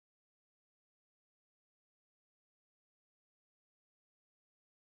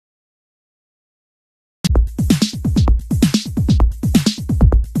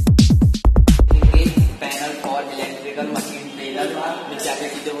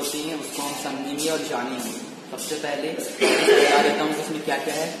होती हैं उसको हम समझेंगे और जानेंगे। सबसे पहले बता देता हूँ कि इसमें क्या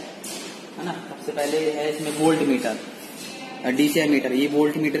क्या है ना। सबसे पहले है इसमें वोल्ट मीटर, डीसी मीटर। ये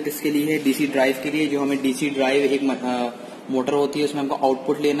वोल्ट मीटर किसके लिए है? डीसी ड्राइव के लिए। जो हमें डीसी ड्राइव एक मोटर होती है, उसमें हमको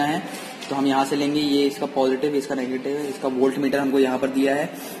आउटपुट लेना है, तो हम यहाँ से लेंगे। ये इसका पॉजिटिव, इसका नेगेटिव है। इसका वोल्ट मीटर हमको यहाँ पर दिया है,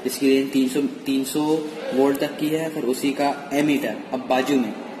 इसकी रेंज 300 वोल्ट तक की है। फिर उसी का एमीटर, अब बाजू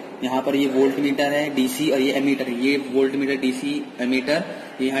में यहाँ पर ये वोल्ट मीटर है डीसी, और ये एमीटर है। ये वोल्ट मीटर डीसी एमीटर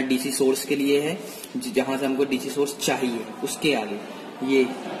ये यहाँ डीसी सोर्स के लिए है, जहाँ से हमको डीसी सोर्स चाहिए। उसके आगे ये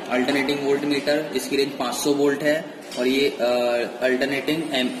अल्टरनेटिंग वोल्ट मीटर, जिसकी रेंज 500 वोल्ट है, और ये अल्टरनेटिंग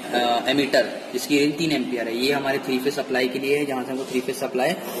एमीटर जिसकी रेंज 3 एम्पियर है। ये हमारे 3 फेज सप्लाई के लिए है, जहाँ से हमको 3 फेज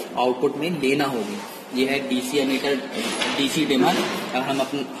सप्लाई आउटपुट में लेना होगी। ये है डीसी एमीटर, डीसी डिमर।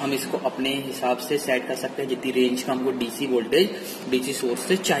 हम इसको अपने हिसाब से सेट कर सकते हैं, जितनी रेंज का हमको डीसी वोल्टेज डीसी सोर्स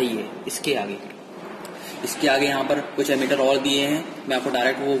से चाहिए। इसके आगे यहाँ पर कुछ एमीटर और दिए हैं। मैं आपको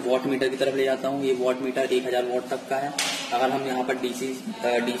डायरेक्ट वो वॉट मीटर की तरफ ले जाता हूँ। ये वॉट मीटर 1000 वॉट तक का है। अगर हम यहाँ पर डीसी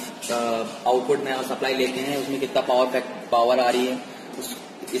आउटपुट में सप्लाई लेते हैं, उसमें कितना पावर आ रही है,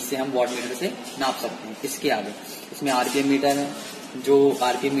 इससे हम वॉट मीटर से नाप सकते हैं। इसके आगे इसमें आरपीएम मीटर है। जो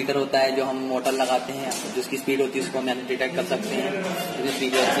आरपीएम मीटर होता है, जो हम मोटर लगाते हैं, जिसकी स्पीड होती है, उसको हम डिटेक्ट कर सकते हैं। इसमें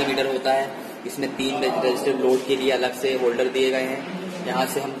फ्रीक्वेंसी मीटर होता है। इसमें 3 रजिस्टिव लोड के लिए अलग से होल्डर दिए गए हैं। यहाँ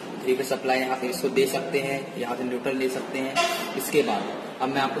से हम 3 फेज सप्लाई यहाँ से इसको दे सकते हैं, यहाँ से न्यूट्रल ले सकते हैं। इसके बाद अब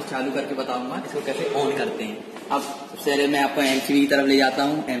मैं आपको चालू करके बताऊंगा इसको कैसे ऑन करते हैं। अब सबसे पहले मैं आपको एमसीबी की तरफ ले जाता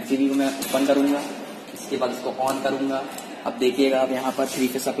हूँ। एमसीबी को मैं ओपन करूंगा, इसके बाद इसको ऑन करूंगा। अब देखिएगा, अब यहाँ पर 3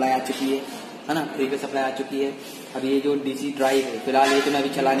 फेज सप्लाई आ चुकी है ना, 3 फेज सप्लाई आ चुकी है। अब ये जो डीसी ड्राइव है, फिलहाल ये तो मैं अभी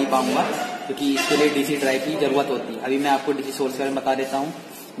चला नहीं पाऊंगा, क्योंकि इसके लिए डीसी ड्राइव की जरूरत होती है। अभी मैं आपको डीसी सोर्स के बारे में बता देता हूँ।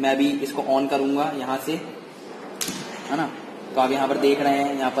 मैं अभी इसको ऑन करूंगा यहाँ से, है ना। तो आप यहाँ पर देख रहे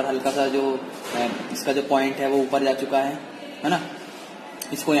हैं, यहाँ पर हल्का सा जो इसका जो पॉइंट है वो ऊपर जा चुका है ना।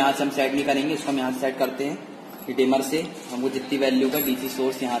 इसको यहाँ से हम सेट नहीं करेंगे, इसको हम यहाँ से सेट करते हैं डिमर से। हमको जितनी वैल्यू का डीसी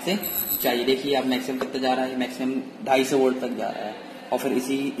सोर्स यहाँ से चाहिए, देखिए अब मैक्सिमम कितना जा रहा है, मैक्सिमम 250 वोल्ट तक जा रहा है। और फिर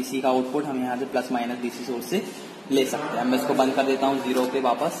इसी का आउटपुट हम यहाँ से प्लस माइनस डीसी सोर्स से ले सकते हैं। मैं इसको बंद कर देता हूँ 0 पे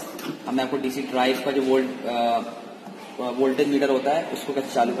वापस। अब मैं आपको डीसी ड्राइव का जो वोल्टेज मीटर होता है उसको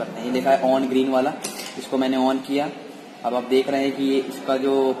कैसे चालू करते हैं। ये देखा है ऑन ग्रीन वाला, इसको मैंने ऑन किया। अब आप देख रहे हैं कि ये इसका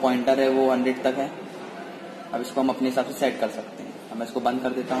जो पॉइंटर है वो 100 तक है। अब इसको हम अपने हिसाब से सेट कर सकते हैं। अब मैं इसको बंद कर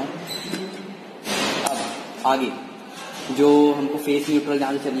देता हूँ। अब आगे जो हमको फेस न्यूट्रल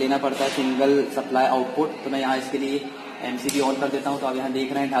जहाँ से लेना पड़ता है, सिंगल सप्लाई आउटपुट, तो मैं यहाँ इसके लिए एमसीबी ऑन कर देता हूँ। तो आप यहाँ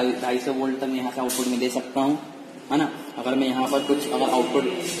देख रहे हैं 250 वोल्ट तक यहाँ से आउटपुट में दे सकता हूँ, है ना। अगर मैं यहाँ पर कुछ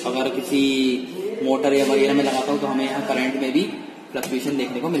अगर किसी मोटर या वगैरह में लगाता हूँ, तो हमें यहाँ करंट में भी फ्लक्चुएशन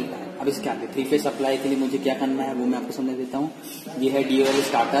देखने को मिलता है। अब इसके आगे 3 फेज सप्लाई के लिए मुझे क्या करना है वो मैं आपको समझ देता हूँ। ये है DOL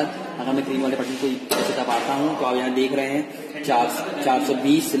स्टार्टर। अगर मैं ग्रीन वाले बटन को ऐसे दबाता हूँ, तो आप यहाँ देख रहे हैं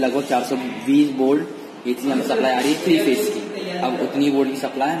 420 लगभग 420 वोल्ट ये चीज हमें सप्लाई आ रही है 3 फेज की। अब उतनी वोल्ट की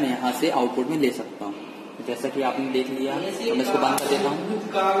सप्लाई मैं यहाँ से आउटपुट में ले सकता हूँ। जैसा कि आपने देख लिया, तो मैं इसको बंद कर देता हूँ।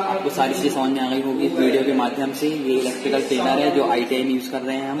 आपको सारी चीजें समझ में आ गई होगी इस वीडियो के माध्यम से। ये इलेक्ट्रिकल ट्रेनर है जो ITI में यूज कर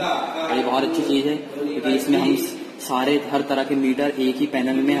रहे हैं हम, और ये बहुत अच्छी चीज है, क्योंकि इसमें हम हर तरह के मीटर एक ही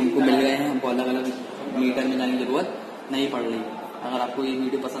पैनल में हमको मिल गए हैं। हमको अलग अलग मीटर में जाने की जरूरत नहीं पड़ रही। अगर आपको ये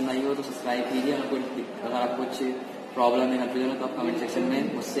वीडियो पसंद आई हो तो सब्सक्राइब कीजिए। अगर आपको कुछ प्रॉब्लम है, कंफ्यूजन है, तो आप कमेंट सेक्शन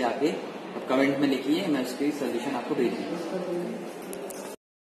में मुझसे आके कमेंट में लिखिए, मैं उसकी सोल्यूशन आपको भेज दूँगा।